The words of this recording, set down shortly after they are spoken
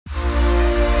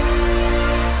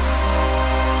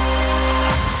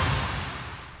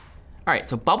All right,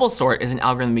 so bubble sort is an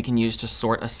algorithm we can use to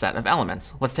sort a set of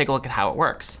elements. Let's take a look at how it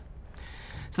works.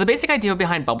 So the basic idea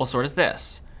behind bubble sort is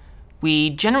this.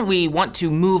 We generally want to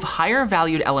move higher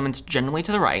valued elements generally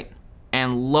to the right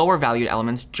and lower valued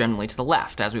elements generally to the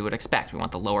left, as we would expect. We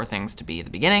want the lower things to be at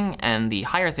the beginning and the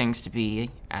higher things to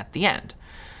be at the end.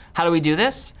 How do we do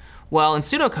this? Well, in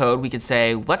pseudocode, we could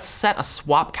say, let's set a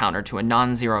swap counter to a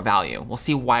non-zero value. We'll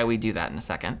see why we do that in a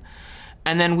second.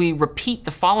 And then we repeat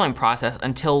the following process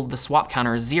until the swap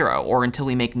counter is 0, or until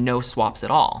we make no swaps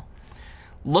at all.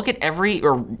 Reset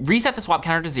the swap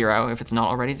counter to 0 if it's not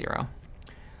already 0.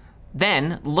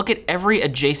 Then look at every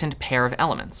adjacent pair of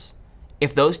elements.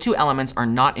 If those two elements are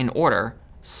not in order,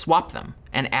 swap them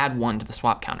and add 1 to the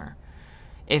swap counter.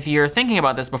 If you're thinking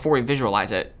about this before we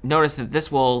visualize it, notice that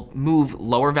this will move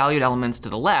lower valued elements to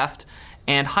the left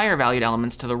and higher valued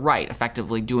elements to the right,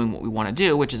 effectively doing what we want to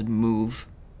do, which is move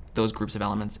those groups of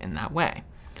elements in that way.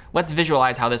 Let's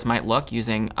visualize how this might look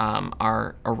using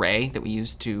our array that we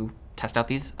use to test out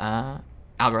these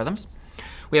algorithms.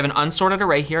 We have an unsorted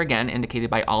array here, again, indicated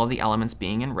by all of the elements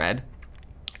being in red.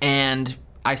 And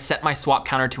I set my swap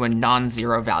counter to a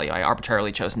non-zero value. I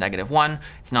arbitrarily chose -1.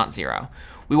 It's not 0.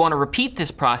 We want to repeat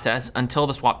this process until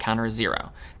the swap counter is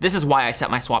 0. This is why I set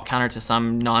my swap counter to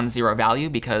some non-zero value,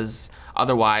 because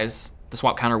otherwise the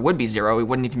swap counter would be 0. We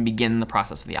wouldn't even begin the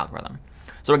process of the algorithm.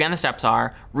 So again, the steps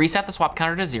are reset the swap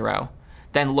counter to 0,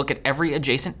 then look at every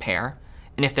adjacent pair,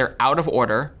 and if they're out of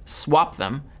order, swap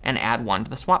them and add 1 to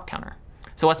the swap counter.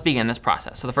 So let's begin this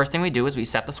process. So the first thing we do is we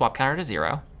set the swap counter to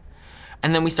 0,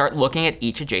 and then we start looking at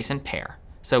each adjacent pair.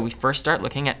 So we first start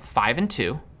looking at 5 and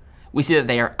 2. We see that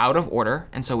they are out of order,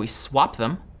 and so we swap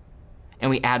them, and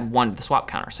we add 1 to the swap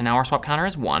counter. So now our swap counter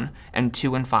is 1, and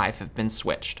 2 and 5 have been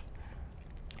switched.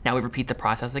 Now we repeat the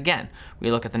process again. We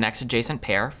look at the next adjacent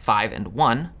pair, 5 and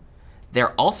 1.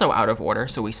 They're also out of order,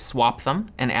 so we swap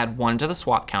them and add 1 to the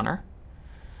swap counter.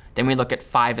 Then we look at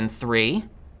 5 and 3.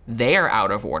 They are out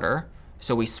of order,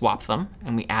 so we swap them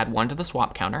and we add 1 to the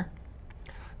swap counter.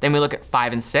 Then we look at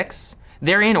 5 and 6.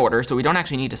 They're in order, so we don't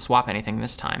actually need to swap anything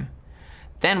this time.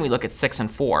 Then we look at 6 and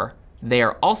 4. They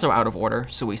are also out of order,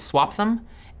 so we swap them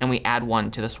and we add 1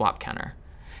 to the swap counter.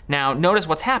 Now notice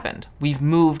what's happened. We've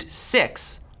moved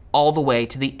 6 all the way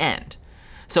to the end.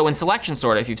 So in selection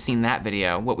sort, if you've seen that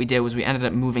video, what we did was we ended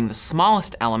up moving the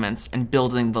smallest elements and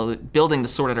building the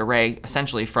sorted array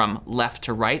essentially from left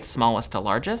to right, smallest to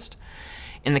largest.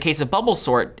 In the case of bubble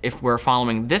sort, if we're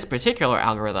following this particular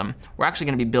algorithm, we're actually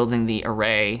going to be building the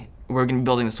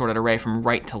sorted array from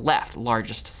right to left,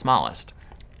 largest to smallest.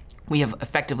 We have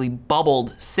effectively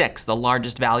bubbled 6, the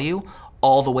largest value,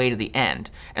 all the way to the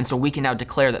end. And so we can now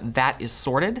declare that that is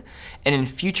sorted. And in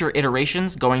future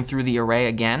iterations going through the array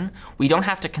again, we don't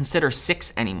have to consider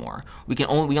 6 anymore. We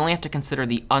only have to consider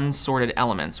the unsorted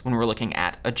elements when we're looking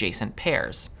at adjacent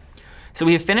pairs. So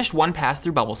we have finished one pass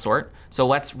through bubble sort.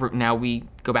 So now we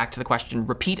go back to the question,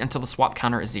 repeat until the swap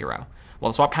counter is 0. Well,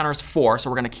 the swap counter is 4,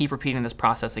 so we're going to keep repeating this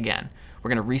process again. We're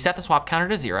going to reset the swap counter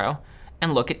to 0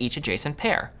 and look at each adjacent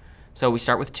pair. So we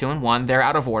start with 2 and 1. They're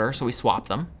out of order, so we swap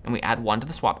them, and we add 1 to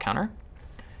the swap counter.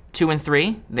 2 and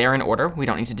 3, they're in order. We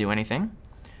don't need to do anything.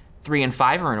 3 and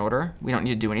 5 are in order. We don't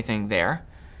need to do anything there.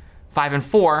 5 and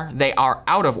 4, they are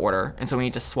out of order, and so we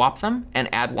need to swap them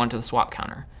and add 1 to the swap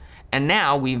counter. And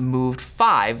now we've moved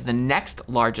 5, the next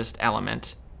largest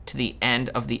element, to the end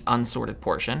of the unsorted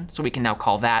portion, so we can now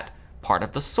call that part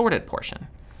of the sorted portion.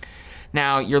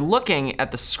 Now, you're looking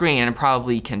at the screen and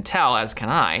probably can tell, as can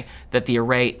I, that the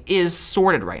array is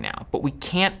sorted right now. But we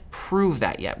can't prove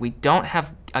that yet. We don't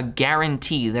have a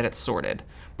guarantee that it's sorted.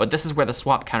 But this is where the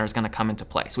swap counter is going to come into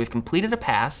play. So we've completed a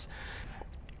pass.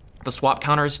 The swap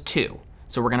counter is 2.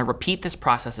 So we're going to repeat this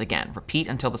process again. Repeat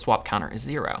until the swap counter is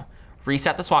 0.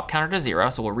 Reset the swap counter to 0,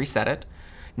 so we'll reset it.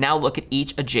 Now look at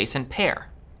each adjacent pair.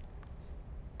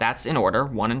 That's in order,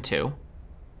 1 and 2.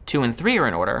 2 and 3 are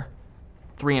in order.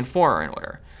 3 and 4 are in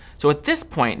order. So at this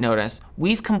point, notice,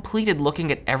 we've completed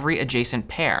looking at every adjacent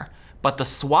pair, but the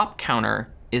swap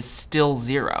counter is still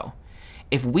 0.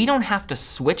 If we don't have to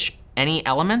switch any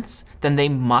elements, then they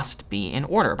must be in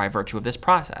order by virtue of this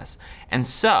process. And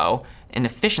so, an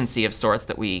efficiency of sorts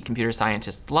that we computer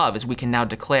scientists love is we can now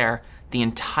declare the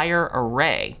entire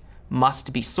array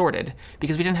must be sorted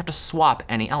because we didn't have to swap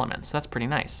any elements. So that's pretty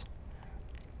nice.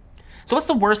 So what's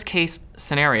the worst case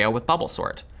scenario with bubble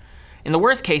sort? In the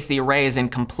worst case, the array is in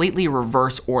completely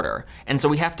reverse order. And so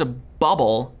we have to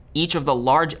bubble each of the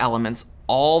large elements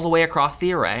all the way across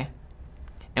the array.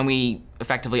 And we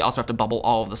effectively also have to bubble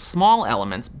all of the small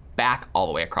elements back all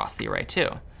the way across the array too.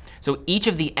 So each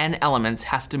of the n elements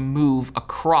has to move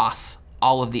across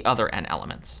all of the other n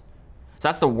elements. So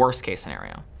that's the worst case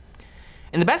scenario.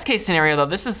 In the best case scenario, though,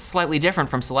 this is slightly different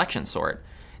from selection sort.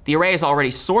 The array is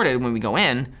already sorted when we go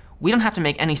in. We don't have to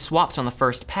make any swaps on the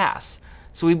first pass.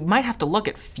 So we might have to look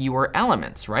at fewer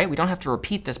elements, right? We don't have to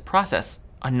repeat this process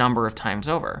a number of times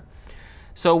over.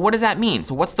 So what does that mean?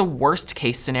 So what's the worst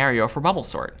case scenario for bubble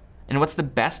sort? And what's the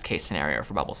best case scenario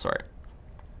for bubble sort?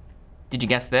 Did you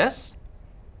guess this?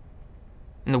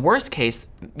 In the worst case,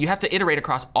 you have to iterate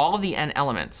across all of the n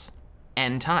elements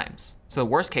n times. So the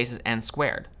worst case is n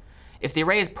squared. If the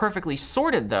array is perfectly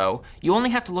sorted, though, you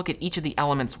only have to look at each of the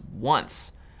elements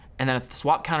once. And then if the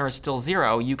swap counter is still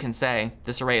 0, you can say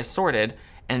this array is sorted.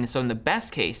 And so in the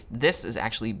best case, this is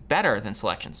actually better than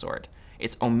selection sort.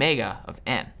 It's omega of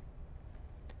n.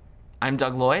 I'm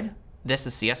Doug Lloyd. This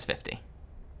is CS50.